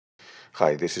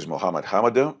Hi, this is Mohammad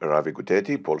Hamada, Ravi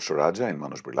Guteti, Paul Soraja, and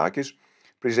Manos Brilakis,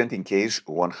 presenting case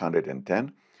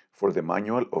 110 for the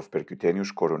Manual of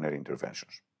Percutaneous Coronary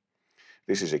Interventions.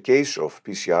 This is a case of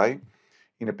PCI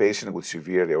in a patient with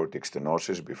severe aortic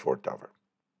stenosis before TAVR.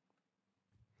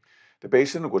 The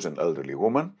patient was an elderly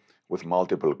woman with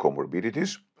multiple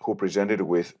comorbidities who presented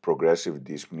with progressive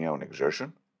dyspnea on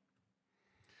exertion.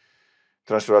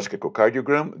 Transthoracic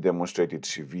echocardiogram demonstrated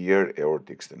severe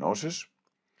aortic stenosis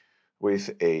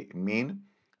with a mean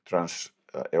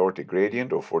transaortic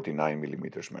gradient of 49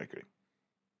 millimeters mercury.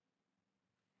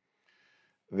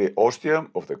 The ostia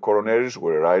of the coronaries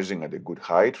were rising at a good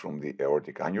height from the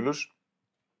aortic annulus,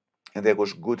 and there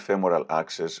was good femoral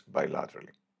access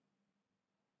bilaterally.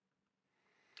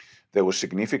 There was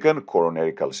significant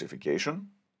coronary calcification,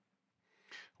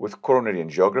 with coronary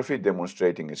angiography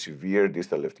demonstrating a severe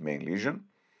distal left main lesion,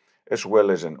 as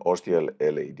well as an ostial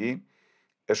LAD,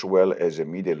 as well as a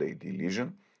medial AD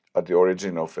lesion at the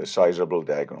origin of a sizable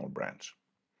diagonal branch.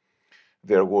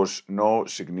 There was no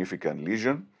significant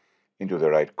lesion into the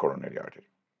right coronary artery.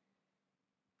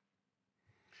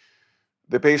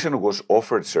 The patient was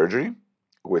offered surgery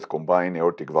with combined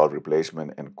aortic valve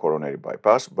replacement and coronary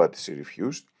bypass, but she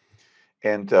refused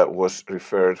and was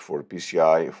referred for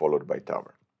PCI followed by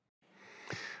TAVR.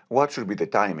 What should be the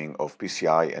timing of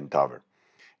PCI and TAVR?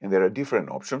 And there are different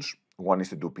options. One is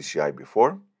to do PCI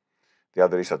before, the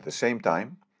other is at the same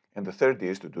time, and the third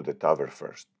is to do the TAVR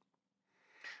first.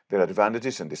 There are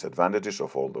advantages and disadvantages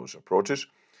of all those approaches.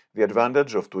 The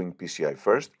advantage of doing PCI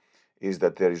first is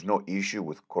that there is no issue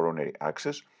with coronary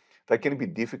access that can be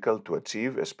difficult to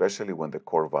achieve, especially when the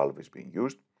core valve is being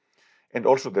used, and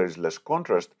also there is less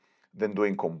contrast than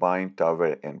doing combined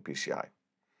TAVR and PCI.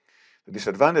 The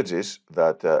disadvantage is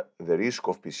that the risk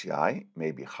of PCI may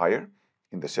be higher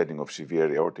in the setting of severe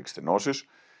aortic stenosis,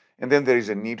 and then there is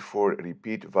a need for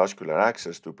repeat vascular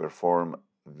access to perform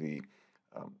the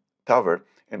TAVR,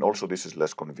 and also this is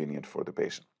less convenient for the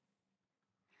patient.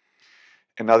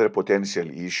 Another potential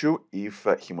issue, if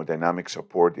hemodynamic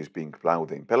support is being applied with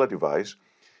the Impella device,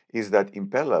 is that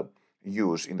Impella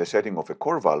use in the setting of a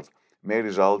core valve may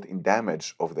result in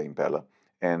damage of the Impella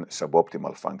and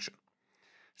suboptimal function.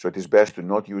 So it is best to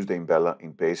not use the Impella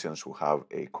in patients who have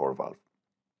a core valve,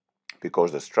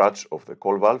 because the struts of the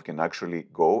core valve can actually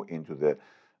go into the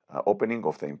opening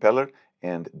of the impeller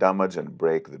and damage and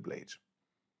break the blades.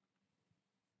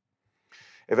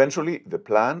 Eventually, the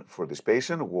plan for this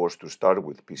patient was to start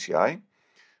with PCI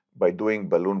by doing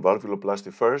balloon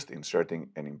valvuloplasty first, inserting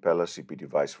an Impella CP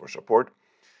device for support,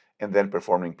 and then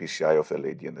performing PCI of the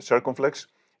LAD and the circumflex,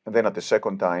 and then at the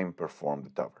second time perform the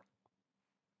TAVR.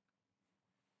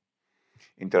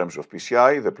 In terms of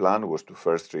PCI, the plan was to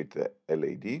first treat the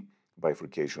LAD,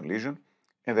 bifurcation lesion,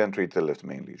 and then treat the left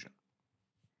main lesion.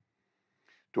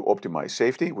 To optimize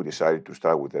safety, we decided to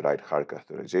start with the right heart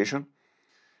catheterization,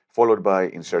 followed by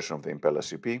insertion of the Impella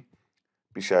CP,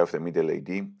 PCI of the medial AD,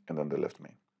 and then the left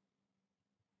main.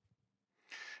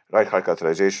 Right heart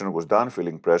catheterization was done,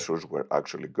 filling pressures were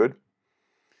actually good.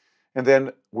 And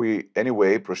then we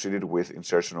anyway proceeded with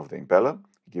insertion of the Impella,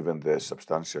 given the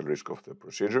substantial risk of the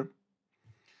procedure.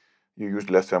 You used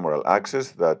left femoral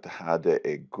access that had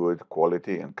a good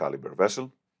quality and caliber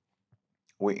vessel.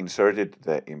 We inserted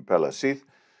the Impella sheath.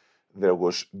 There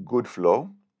was good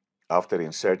flow after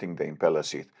inserting the Impella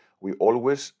sheath. We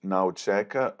always now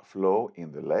check flow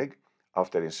in the leg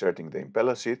after inserting the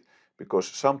Impella sheath, because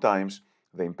sometimes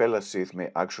the Impella sheath may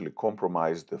actually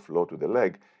compromise the flow to the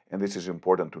leg, and this is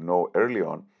important to know early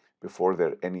on before there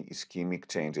are any ischemic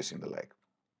changes in the leg.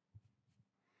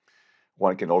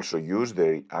 One can also use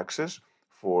the access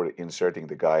for inserting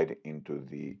the guide into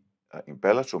the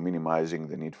Impella, so minimizing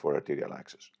the need for arterial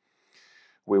access.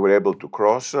 We were able to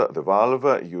cross the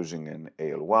valve using an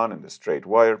AL1 and a straight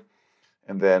wire,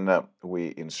 and then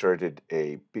we inserted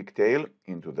a pigtail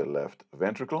into the left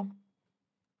ventricle,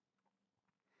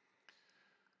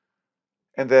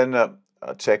 and then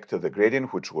checked the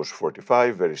gradient, which was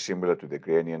 45, very similar to the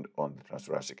gradient on the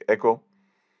transthoracic echo.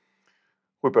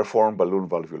 We performed balloon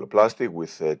valvuloplasty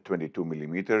with a 22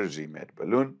 millimeter ZMed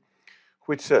balloon,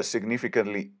 which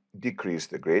significantly decreased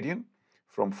the gradient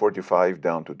from 45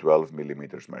 down to 12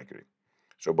 millimeters mercury.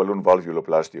 So balloon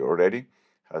valvuloplasty already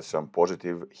has some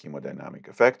positive hemodynamic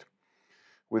effect.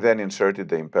 We then inserted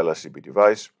the Impella CP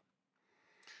device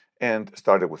and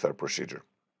started with our procedure.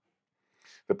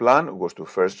 The plan was to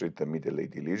first treat the medial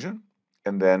AD lesion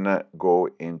and then go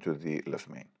into the left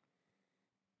main.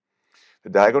 The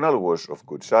diagonal was of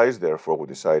good size, therefore we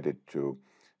decided to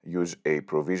use a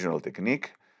provisional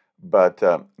technique, but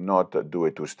not do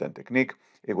a two-stent technique.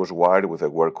 It was wired with a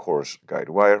workhorse guide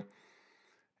wire,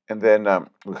 And then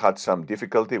we had some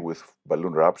difficulty with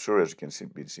balloon rupture, as you can see,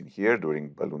 be seen here,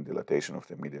 during balloon dilatation of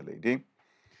the medial AD.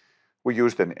 We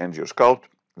used an angiosculpt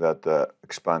that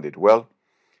expanded well,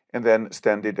 and then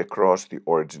stented across the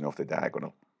origin of the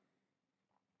diagonal.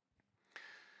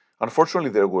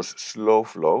 Unfortunately, there was slow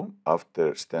flow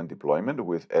after stent deployment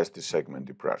with ST segment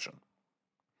depression.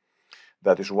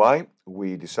 That is why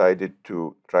we decided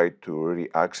to try to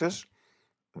reaccess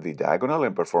the diagonal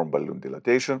and perform balloon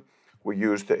dilatation. We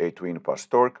used a TwinPass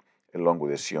Torque along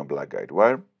with a Sion black guide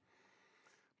wire,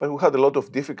 but we had a lot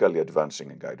of difficulty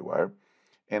advancing a guide wire,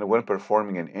 and when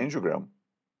performing an angiogram,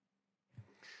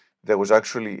 there was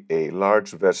actually a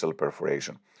large vessel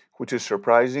perforation, which is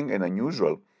surprising and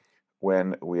unusual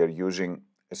when we are using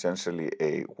essentially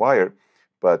a wire,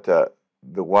 but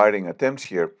the wiring attempts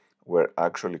here were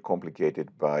actually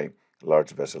complicated by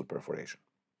large vessel perforation.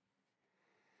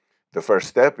 The first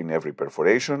step in every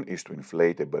perforation is to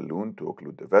inflate a balloon to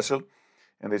occlude the vessel,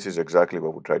 and this is exactly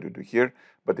what we try to do here.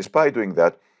 But despite doing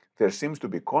that, there seems to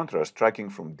be contrast tracking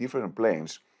from different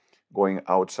planes going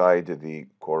outside the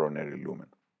coronary lumen.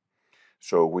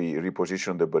 So we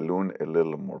reposition the balloon a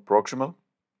little more proximal.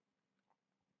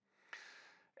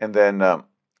 And then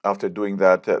after doing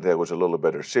that, there was a little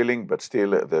better sealing, but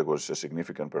still there was a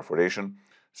significant perforation.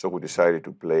 So we decided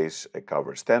to place a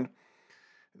cover stent.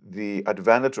 The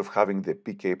advantage of having the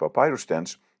PK Papyrus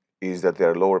stents is that they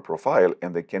are lower profile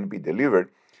and they can be delivered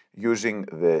using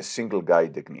the single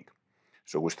guide technique.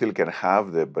 So we still can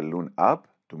have the balloon up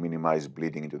to minimize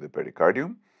bleeding into the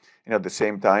pericardium, and at the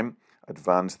same time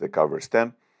advance the cover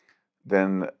stent.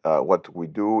 Then what we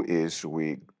do is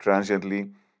we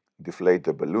transiently deflate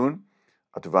the balloon,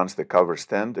 advance the cover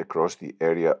stent across the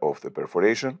area of the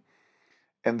perforation,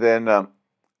 and then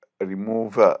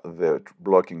remove the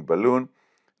blocking balloon,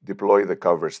 deploy the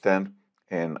cover stent,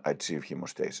 and achieve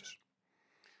hemostasis.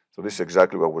 So this is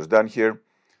exactly what was done here.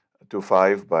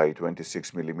 2.5 by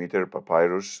 26 millimeter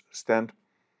papyrus stent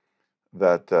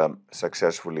that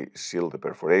successfully sealed the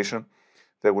perforation.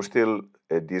 There was still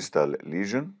a distal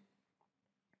lesion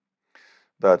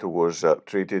that was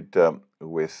treated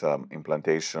with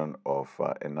implantation of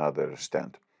another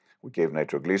stent. We gave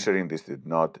nitroglycerin. This did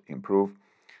not improve,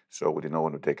 so we did not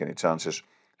want to take any chances,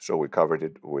 so we covered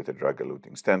it with a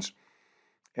drug-eluting stents,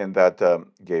 and that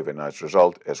gave a nice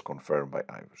result as confirmed by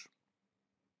IVUS.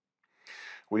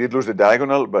 We did lose the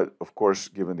diagonal, but of course,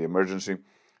 given the emergency,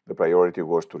 the priority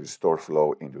was to restore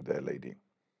flow into the LAD.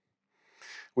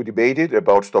 We debated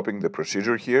about stopping the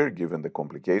procedure here, given the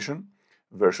complication,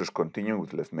 versus continuing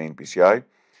with left main PCI,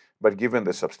 but given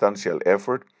the substantial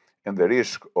effort and the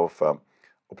risk of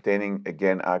obtaining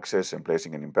again access and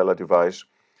placing an Impella device,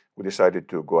 we decided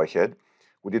to go ahead.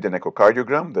 We did an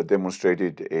echocardiogram that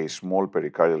demonstrated a small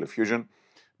pericardial effusion,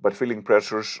 but filling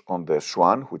pressures on the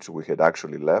swan, which we had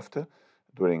actually left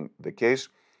during the case,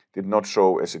 did not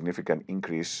show a significant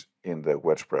increase in the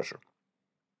wedge pressure.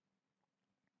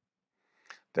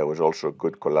 There was also a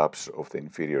good collapse of the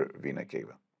inferior vena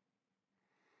cava.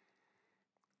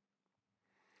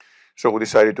 So we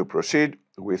decided to proceed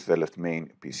with the left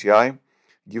main PCI,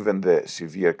 given the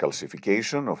severe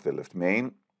calcification of the left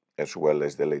main, as well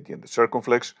as the LAD and the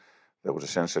circumflex. There was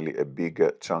essentially a big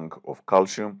chunk of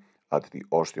calcium at the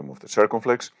ostium of the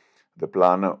circumflex. The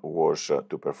plan was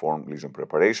to perform lesion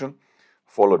preparation,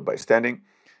 followed by stenting.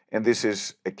 And this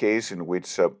is a case in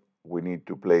which we need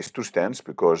to place two stents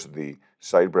because the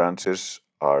side branches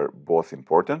are both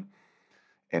important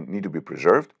and need to be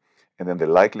preserved. And then the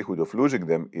likelihood of losing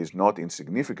them is not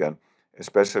insignificant,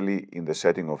 especially in the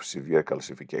setting of severe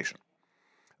calcification.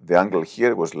 The angle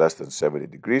here was less than 70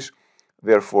 degrees.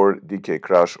 Therefore, DK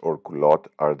crush or culotte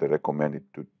are the recommended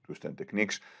two stent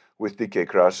techniques, with DK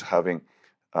crush having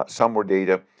some more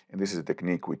data, and this is a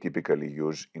technique we typically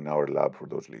use in our lab for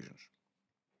those lesions.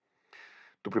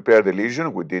 To prepare the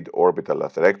lesion, we did orbital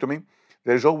atherectomy.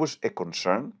 There is always a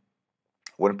concern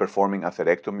when performing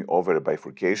atherectomy over a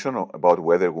bifurcation about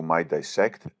whether we might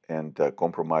dissect and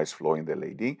compromise flow in the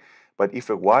LAD. But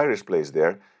if a wire is placed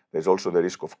there, there's also the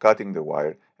risk of cutting the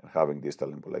wire and having distal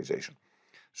embolization.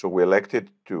 So we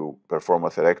elected to perform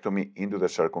atherectomy into the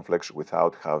circumflex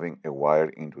without having a wire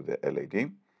into the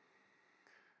LAD.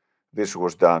 This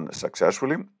was done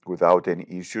successfully without any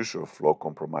issues of flow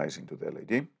compromise into the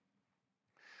LAD.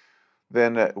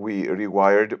 Then we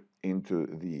rewired into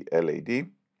the LAD,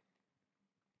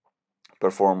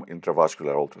 performed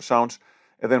intravascular ultrasounds,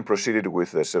 and then proceeded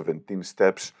with the 17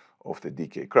 steps of the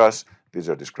DK crush. These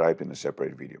are described in a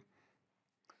separate video.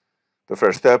 The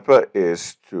first step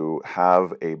is to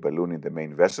have a balloon in the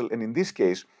main vessel, and in this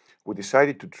case, we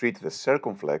decided to treat the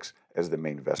circumflex as the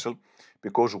main vessel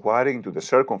because wiring to the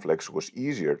circumflex was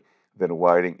easier then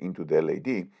wiring into the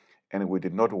LAD, and we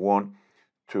did not want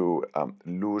to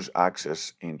lose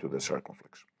access into the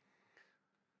circumflex.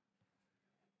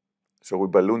 So we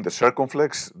ballooned the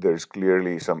circumflex. There's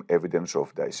clearly some evidence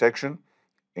of dissection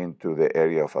into the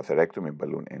area of atherectomy,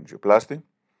 balloon angioplasty.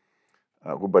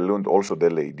 We ballooned also the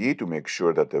LAD to make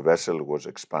sure that the vessel was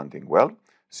expanding well,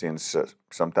 since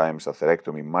sometimes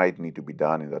atherectomy might need to be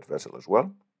done in that vessel as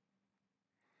well.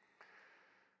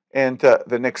 And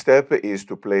the next step is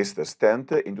to place the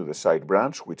stent into the side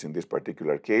branch, which in this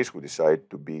particular case we decide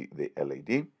to be the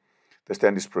LAD. The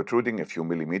stent is protruding a few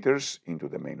millimeters into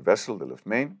the main vessel, the left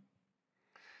main.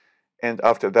 And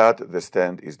after that, the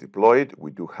stent is deployed.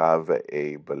 We do have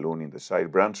a balloon in the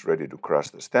side branch ready to crush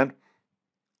the stent.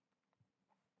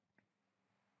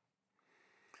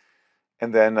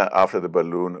 And then after the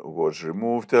balloon was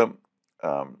removed, the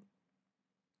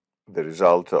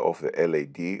result of the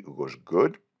LAD was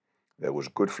good. There was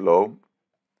good flow,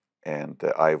 and the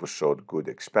IVUS showed good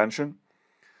expansion.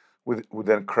 We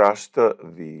then crushed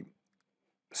the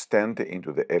stent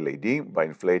into the LAD by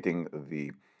inflating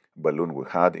the balloon we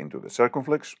had into the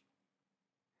circumflex,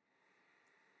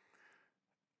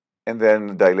 and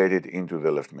then dilated into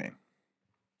the left main.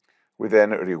 We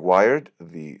then rewired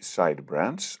the side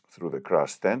branch through the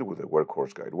crushed stent with a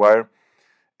workhorse guide wire,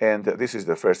 and this is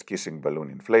the first kissing balloon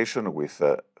inflation with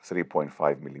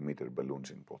 3.5 millimeter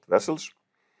balloons in both vessels.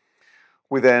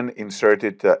 We then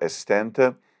inserted a stent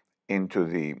into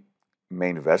the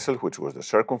main vessel, which was the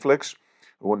circumflex.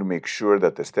 We want to make sure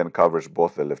that the stent covers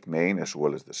both the left main as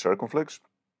well as the circumflex.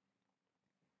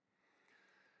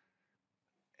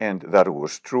 And that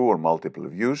was true on multiple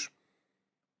views.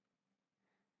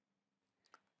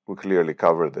 We clearly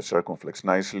covered the circumflex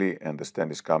nicely, and the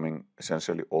stent is coming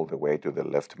essentially all the way to the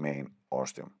left main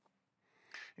ostium.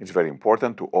 It's very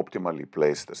important to optimally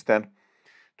place the stent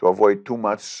to avoid too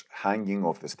much hanging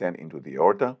of the stent into the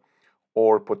aorta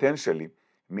or potentially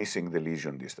missing the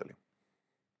lesion distally.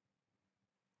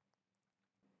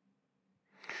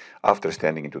 After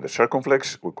stenting into the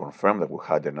circumflex, we confirmed that we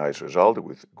had a nice result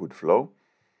with good flow.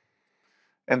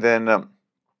 And then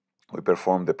we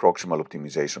performed the proximal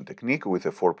optimization technique with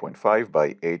a 4.5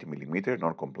 by 8 millimeter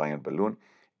non-compliant balloon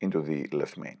into the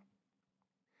left main.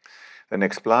 The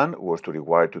next plan was to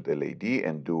rewire to the LAD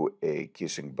and do a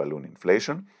kissing balloon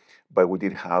inflation, but we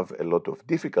did have a lot of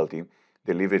difficulty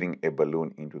delivering a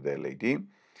balloon into the LAD.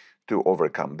 To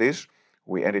overcome this,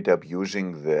 we ended up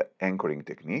using the anchoring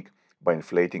technique by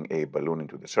inflating a balloon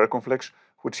into the circumflex,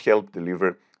 which helped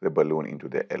deliver the balloon into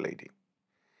the LAD.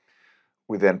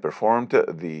 We then performed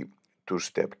the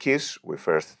two-step kiss. We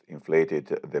first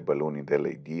inflated the balloon in the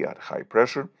LAD at high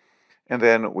pressure, and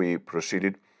then we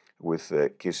proceeded with the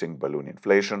kissing balloon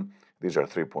inflation. These are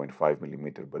 3.5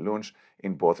 millimeter balloons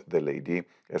in both the LAD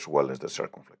as well as the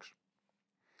circumflex.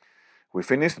 We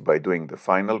finished by doing the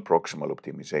final proximal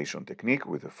optimization technique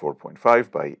with a 4.5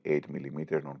 by 8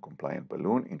 millimeter non-compliant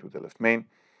balloon into the left main,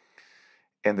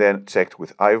 and then checked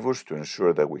with IVUS to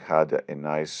ensure that we had a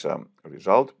nice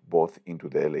result both into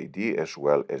the LAD as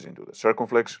well as into the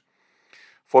circumflex,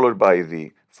 followed by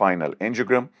the final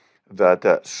angiogram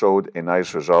that showed a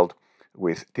nice result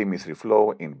with TIMI3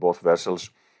 flow in both vessels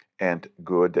and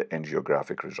good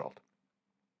angiographic result.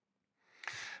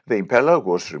 The Impella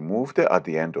was removed at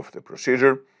the end of the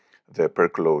procedure. The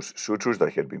perclose sutures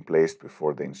that had been placed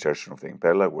before the insertion of the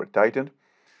Impella were tightened.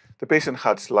 The patient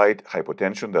had slight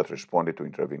hypotension that responded to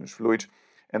intravenous fluids,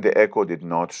 and the echo did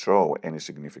not show any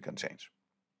significant change.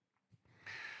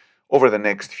 Over the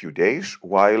next few days,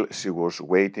 while she was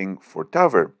waiting for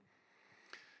TAVR,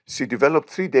 she developed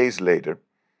 3 days later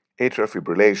atrial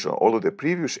fibrillation. Although the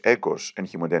previous echoes and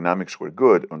hemodynamics were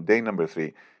good, on day number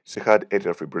 3, she had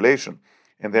atrial fibrillation,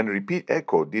 and then repeat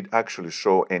echo did actually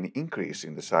show an increase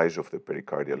in the size of the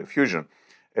pericardial effusion,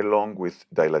 along with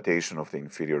dilatation of the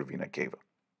inferior vena cava.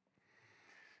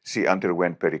 She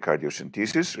underwent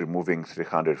pericardiocentesis, removing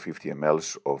 350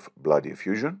 mL of blood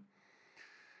effusion,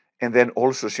 and then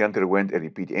also she underwent a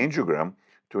repeat angiogram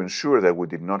to ensure that we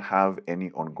did not have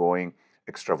any ongoing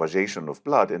extravasation of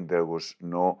blood and there was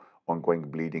no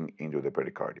ongoing bleeding into the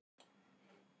pericardium.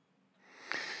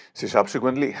 She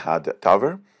subsequently had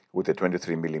TAVR with a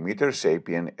 23 millimeter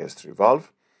SAPIEN S3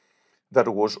 valve. That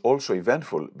was also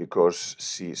eventful because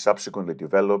she subsequently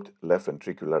developed left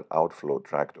ventricular outflow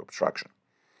tract obstruction.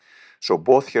 So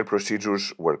both her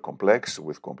procedures were complex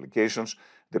with complications.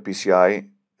 The PCI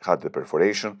had the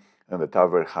perforation and the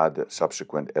TAVR had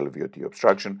subsequent LVOT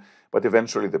obstruction, but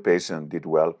eventually the patient did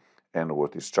well and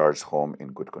was discharged home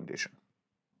in good condition.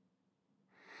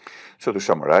 So to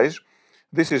summarize,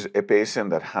 this is a patient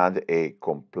that had a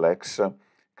complex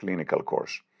clinical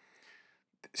course.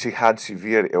 She had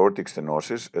severe aortic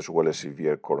stenosis as well as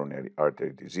severe coronary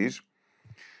artery disease.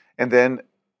 And then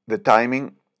the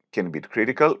timing can be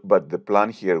critical, but the plan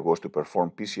here was to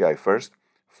perform PCI first,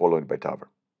 followed by TAVR.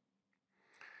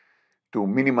 To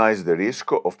minimize the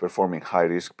risk of performing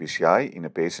high-risk PCI in a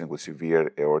patient with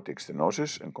severe aortic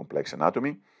stenosis and complex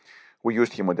anatomy, we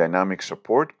used hemodynamic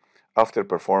support after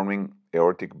performing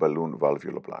aortic balloon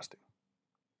valvuloplasty.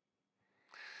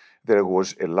 There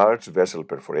was a large vessel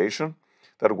perforation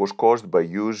that was caused by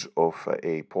use of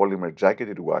a polymer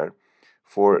jacketed wire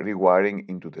for rewiring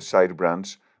into the side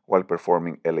branch while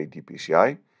performing LAD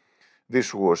PCI.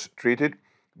 This was treated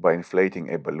by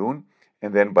inflating a balloon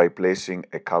and then by placing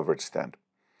a covered stent.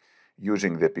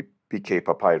 Using the PK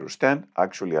Papyrus stent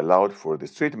actually allowed for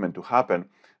this treatment to happen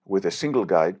with a single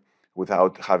guide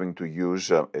without having to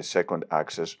use a second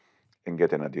access and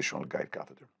get an additional guide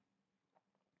catheter.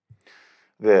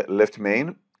 The left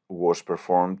main was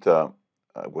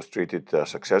treated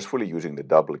successfully using the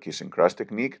double kiss and crush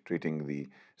technique, treating the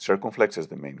circumflex as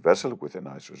the main vessel with a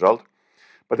nice result.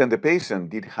 But then the patient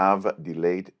did have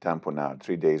delayed tamponade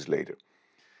 3 days later.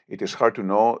 It is hard to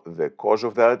know the cause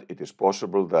of that. It is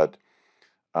possible that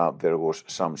there was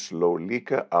some slow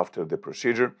leak after the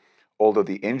procedure, although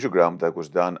the angiogram that was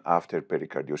done after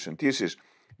pericardiocentesis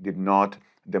did not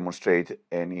demonstrate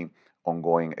any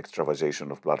ongoing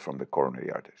extravasation of blood from the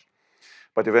coronary arteries.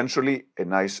 But eventually, a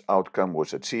nice outcome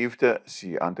was achieved.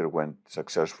 She underwent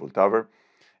successful TAVR,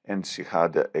 and she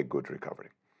had a good recovery.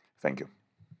 Thank you.